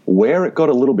 Where it got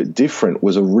a little bit different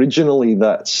was originally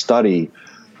that study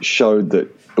showed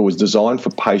that it was designed for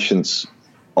patients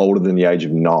older than the age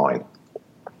of 9.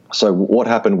 So what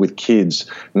happened with kids?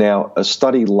 Now, a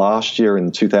study last year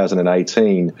in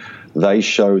 2018, they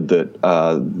showed that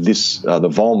the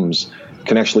VOMS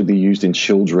can actually be used in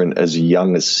children as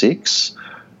young as 6.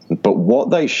 But what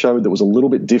they showed that was a little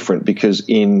bit different, because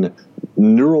in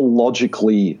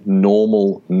neurologically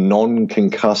normal,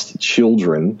 non-concussed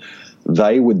children,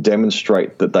 they would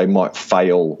demonstrate that they might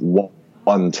fail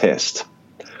one test,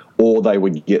 or they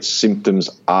would get symptoms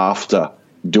after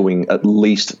doing at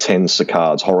least 10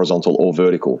 saccades, horizontal or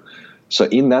vertical. So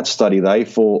in that study, they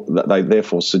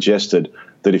therefore suggested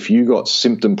that if you got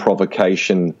symptom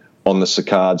provocation on the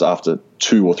saccades after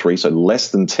 2 or 3, so less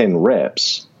than 10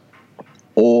 reps,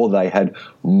 or they had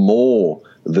more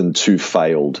than 2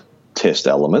 failed test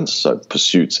elements, so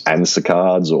pursuits and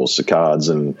saccades, or saccades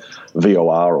and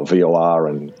VOR, or VOR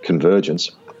and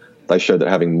convergence, they showed that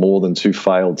having more than 2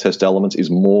 failed test elements is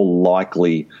more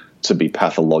likely to be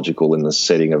pathological in the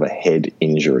setting of a head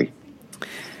injury.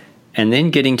 And then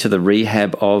getting to the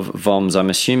rehab of VOMs, I'm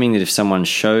assuming that if someone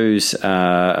shows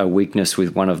a weakness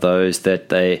with one of those, that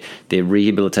their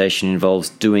rehabilitation involves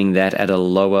doing that at a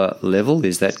lower level.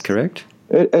 Is that correct?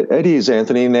 It is,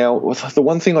 Anthony. Now, the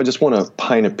one thing I just want to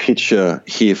paint a picture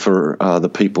here for the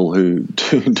people who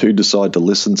do decide to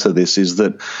listen to this is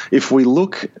that if we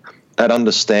look at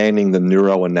understanding the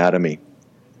neuroanatomy,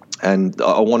 and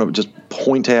I want to just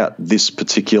point out this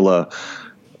particular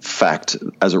fact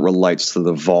as it relates to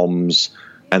the VOMs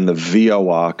and the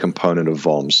VOR component of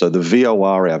VOMs. So the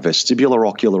VOR, our vestibular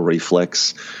ocular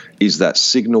reflex, is that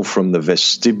signal from the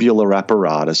vestibular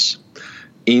apparatus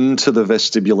into the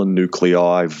vestibular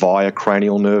nuclei via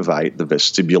cranial nerve 8, the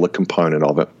vestibular component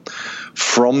of it.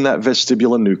 From that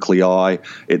vestibular nuclei,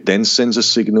 it then sends a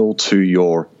signal to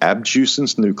your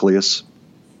abducens nucleus,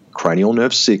 cranial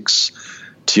nerve 6,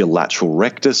 to your lateral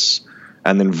rectus,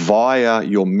 and then via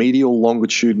your medial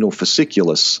longitudinal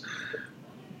fasciculus,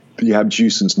 the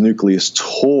abducens nucleus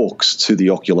talks to the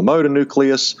oculomotor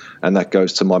nucleus, and that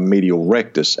goes to my medial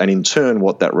rectus. And in turn,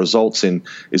 what that results in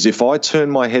is if I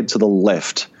turn my head to the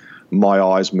left, my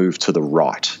eyes move to the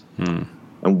right. And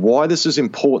why this is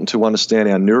important to understand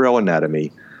our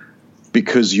neuroanatomy,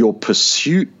 because your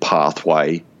pursuit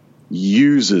pathway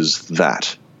uses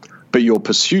that. But your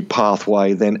pursuit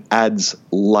pathway then adds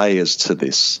layers to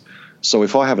this. So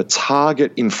if I have a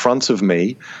target in front of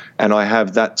me and I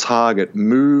have that target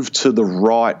move to the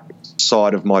right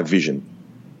side of my vision,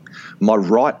 my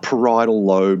right parietal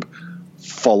lobe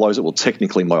follows it. Well,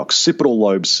 technically my occipital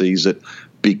lobe sees it.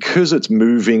 Because it's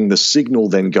moving, the signal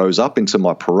then goes up into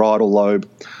my parietal lobe.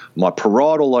 My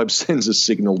parietal lobe sends a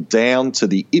signal down to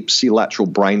the ipsilateral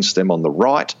brainstem on the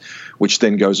right, which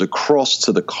then goes across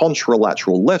to the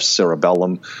contralateral left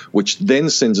cerebellum, which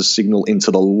then sends a signal into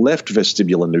the left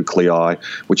vestibular nuclei,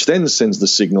 which then sends the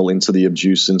signal into the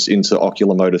abducens, into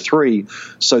oculomotor 3.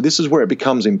 So this is where it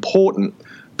becomes important,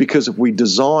 because if we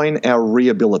design our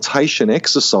rehabilitation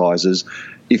exercises,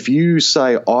 if you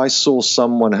say, I saw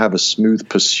someone have a smooth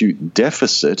pursuit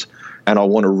deficit and I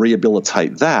want to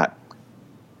rehabilitate that,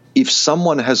 if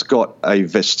someone has got a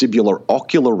vestibular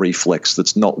ocular reflex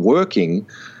that's not working,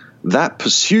 that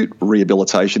pursuit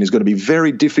rehabilitation is going to be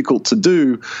very difficult to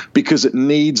do because it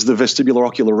needs the vestibular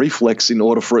ocular reflex in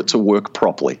order for it to work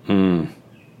properly.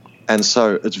 And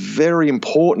so it's very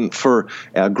important for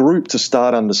our group to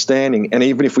start understanding, and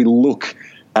even if we look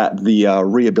at the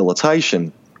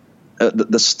rehabilitation,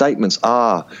 the statements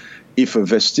are, if a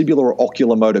vestibular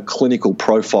oculomotor clinical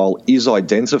profile is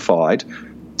identified,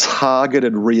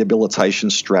 targeted rehabilitation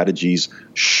strategies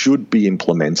should be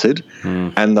implemented,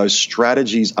 and those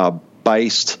strategies are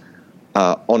based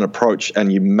on approach,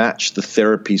 and you match the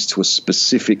therapies to a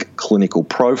specific clinical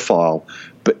profile.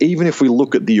 But even if we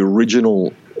look at the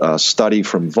original study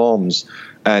from VOMs,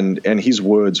 and his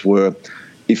words were,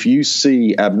 if you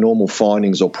see abnormal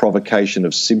findings or provocation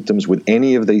of symptoms with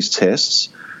any of these tests,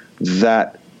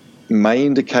 that may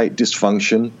indicate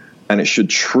dysfunction, and it should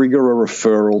trigger a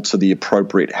referral to the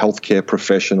appropriate healthcare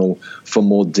professional for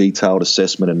more detailed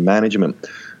assessment and management.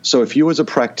 So if you as a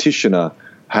practitioner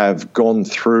have gone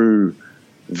through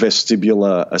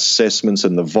vestibular assessments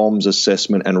and the VOMs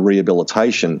assessment and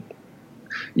rehabilitation,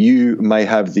 you may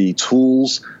have the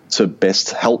tools to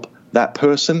best help that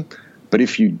person. But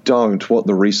if you don't, what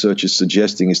the research is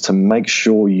suggesting is to make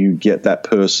sure you get that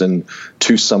person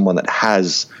to someone that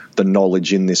has the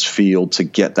knowledge in this field to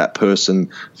get that person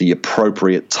the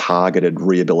appropriate targeted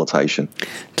rehabilitation.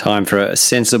 Time for a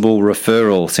sensible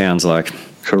referral, sounds like.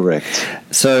 Correct.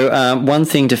 So one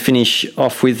thing to finish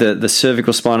off with, the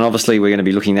cervical spine, obviously we're going to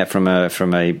be looking at from a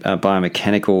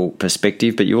biomechanical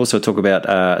perspective, but you also talk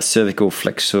about cervical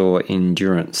flexor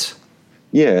endurance.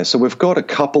 Yeah, so we've got a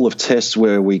couple of tests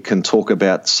where we can talk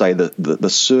about, say, the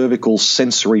cervical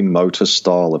sensory motor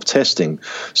style of testing.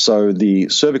 So the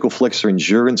cervical flexor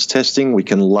endurance testing, we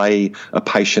can lay a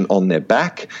patient on their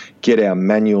back, get our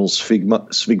manual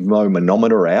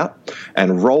sphygmomanometer out,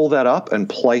 and roll that up and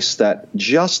place that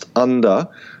just under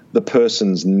the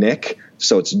person's neck,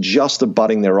 so it's just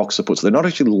abutting their occiput. So they're not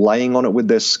actually laying on it with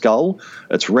their skull.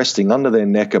 It's resting under their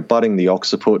neck, abutting the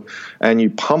occiput, and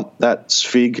you pump that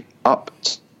sphig up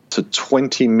to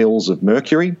 20 mils of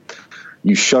mercury.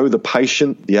 You show the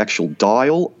patient the actual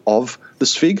dial of the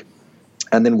sphig,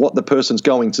 and then what the person's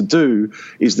going to do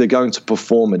is they're going to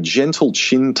perform a gentle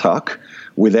chin tuck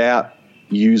without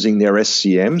using their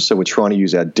SCM. So we're trying to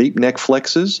use our deep neck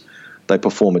flexors. They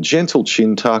perform a gentle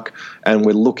chin tuck, and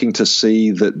we're looking to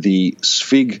see that the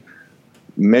sphig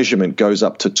measurement goes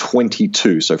up to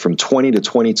 22, so from 20 to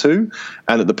 22,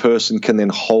 and that the person can then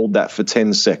hold that for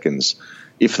 10 seconds.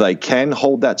 If they can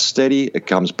hold that steady, it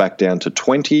comes back down to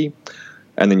 20,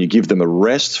 and then you give them a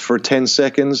rest for 10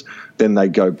 seconds, then they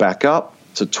go back up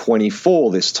to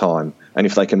 24 this time. And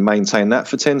if they can maintain that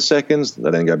for 10 seconds,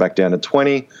 they then go back down to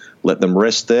 20, let them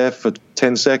rest there for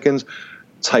 10 seconds,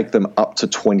 take them up to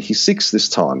 26 this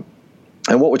time.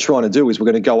 And what we're trying to do is we're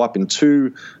going to go up in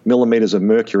 2 millimeters of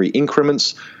mercury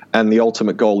increments, and the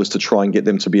ultimate goal is to try and get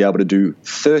them to be able to do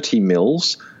 30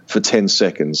 mils for 10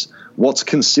 seconds. What's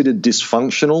considered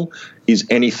dysfunctional is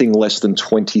anything less than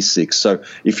 26. So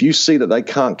if you see that they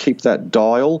can't keep that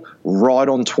dial right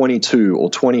on 22 or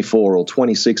 24 or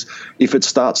 26, if it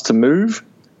starts to move,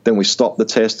 then we stop the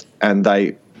test and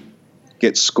they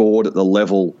get scored at the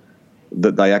level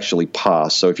that they actually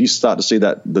pass. So if you start to see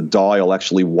that the dial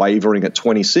actually wavering at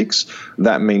 26,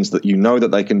 that means that you know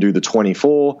that they can do the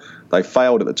 24, they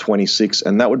failed at the 26,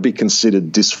 and that would be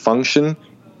considered dysfunction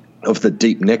of the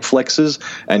deep neck flexors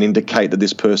and indicate that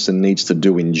this person needs to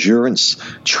do endurance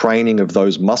training of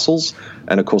those muscles.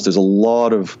 And of course, there's a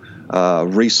lot of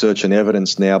research and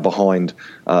evidence now behind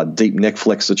deep neck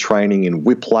flexor training in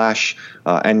whiplash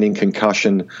and in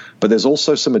concussion. But there's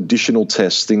also some additional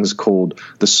tests, things called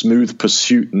the smooth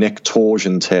pursuit neck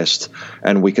torsion test.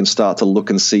 And we can start to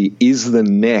look and see, is the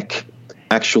neck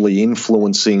actually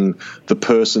influencing the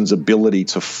person's ability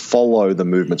to follow the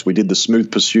movements? We did the smooth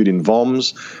pursuit in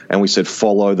VOMS, and we said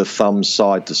follow the thumb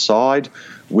side to side.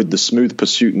 With the smooth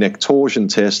pursuit neck torsion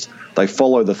test, they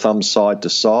follow the thumb side to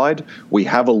side. We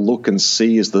have a look and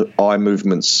see, is the eye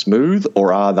movement smooth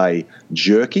or are they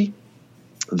jerky?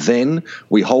 Then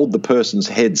we hold the person's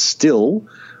head still.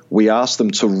 We ask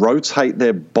them to rotate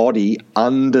their body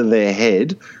under their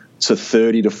head to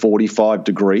 30 to 45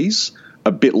 degrees,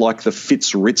 a bit like the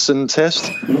Fitz-Ritson test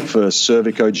for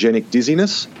cervicogenic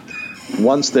dizziness.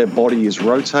 Once their body is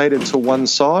rotated to one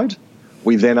side,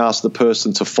 we then ask the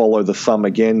person to follow the thumb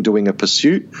again, doing a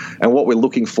pursuit. And what we're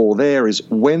looking for there is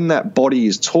when that body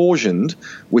is torsioned,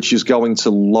 which is going to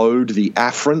load the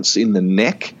afferents in the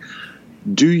neck,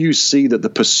 do you see that the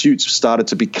pursuits started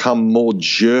to become more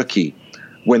jerky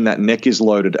when that neck is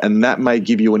loaded? And that may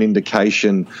give you an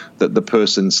indication that the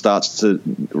person starts to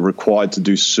required to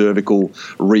do cervical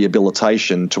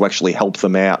rehabilitation to actually help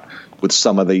them out with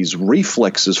some of these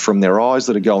reflexes from their eyes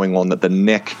that are going on, that the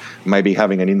neck may be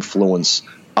having an influence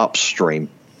upstream.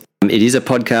 It is a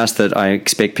podcast that I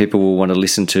expect people will want to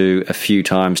listen to a few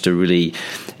times to really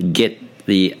get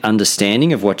the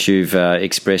understanding of what you've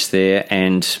expressed there,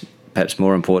 and perhaps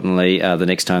more importantly, the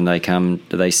next time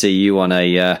they see you on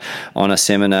a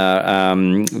seminar,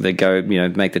 they go,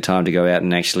 make the time to go out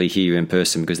and actually hear you in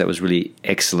person, because that was really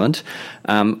excellent.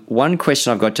 One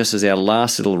question I've got, just as our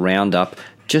last little roundup,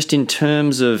 just in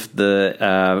terms of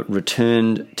the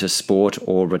return to sport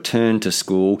or return to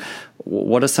school,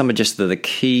 what are some of just the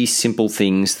key simple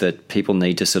things that people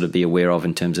need to sort of be aware of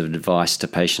in terms of advice to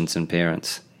patients and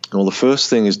parents? Well, the first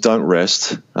thing is don't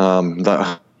rest.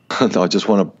 I just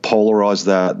want to polarize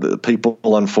that. People,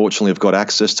 unfortunately, have got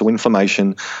access to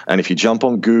information, and if you jump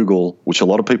on Google, which a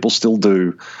lot of people still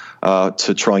do,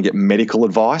 to try and get medical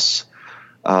advice,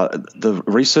 the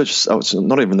research, it's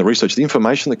not even the research, the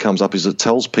information that comes up is it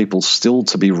tells people still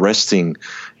to be resting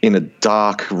in a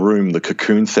dark room, the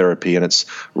cocoon therapy, and its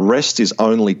rest is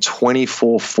only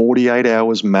 24, 48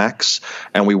 hours max,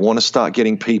 and we want to start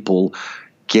getting people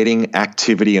getting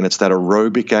activity, and it's that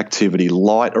aerobic activity,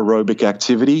 light aerobic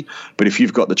activity. But if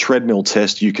you've got the treadmill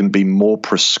test, you can be more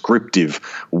prescriptive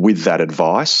with that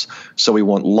advice. So we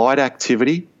want light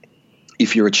activity.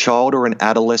 If you're a child or an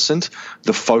adolescent,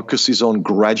 the focus is on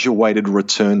graduated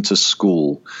return to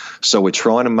school. So we're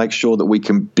trying to make sure that we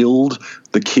can build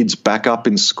the kids back up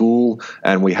in school,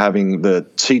 and we're having the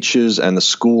teachers and the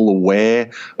school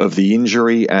aware of the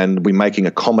injury, and we're making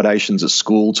accommodations at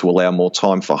school to allow more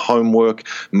time for homework,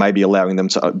 maybe allowing them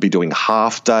to be doing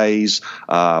half days,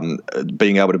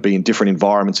 being able to be in different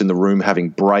environments in the room, having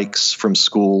breaks from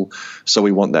school. So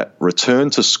we want that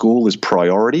return to school is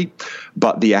priority,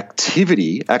 but the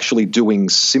activity, actually doing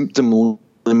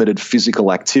symptom-limited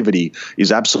physical activity,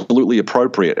 is absolutely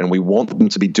appropriate, and we want them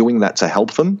to be doing that to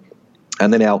help them.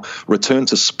 And then our return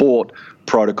to sport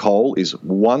protocol is,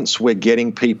 once we're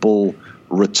getting people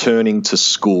returning to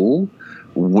school,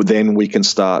 then we can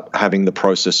start having the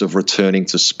process of returning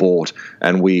to sport.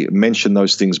 And we mentioned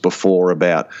those things before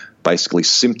about basically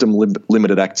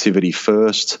symptom-limited activity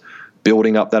first,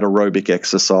 building up that aerobic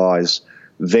exercise.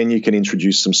 Then you can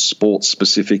introduce some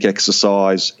sport-specific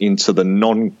exercise into the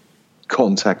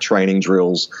non-contact training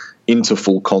drills, into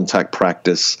full contact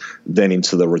practice, then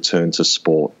into the return to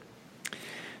sport.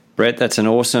 Brett, that's an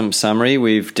awesome summary.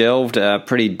 We've delved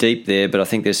pretty deep there, but I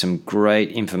think there's some great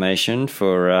information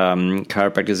for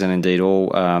chiropractors and indeed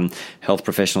all health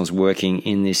professionals working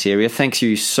in this area. Thanks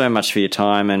you so much for your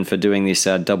time and for doing this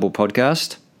double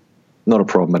podcast. Not a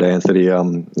problem, Anthony.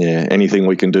 Anything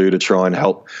we can do to try and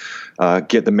help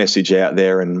get the message out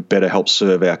there and better help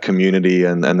serve our community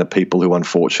and the people who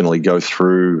unfortunately go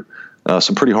through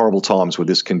some pretty horrible times with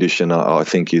this condition, I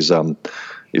think is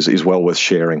well worth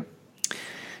sharing.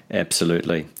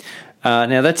 Absolutely.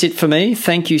 Now, that's it for me.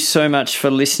 Thank you so much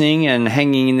for listening and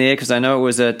hanging in there, because I know it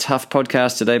was a tough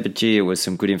podcast today, but gee, it was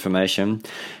some good information.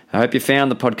 I hope you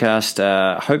found the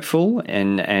podcast hopeful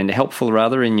and helpful,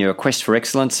 rather, in your quest for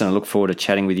excellence, and I look forward to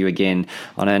chatting with you again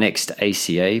on our next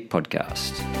ACA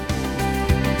podcast.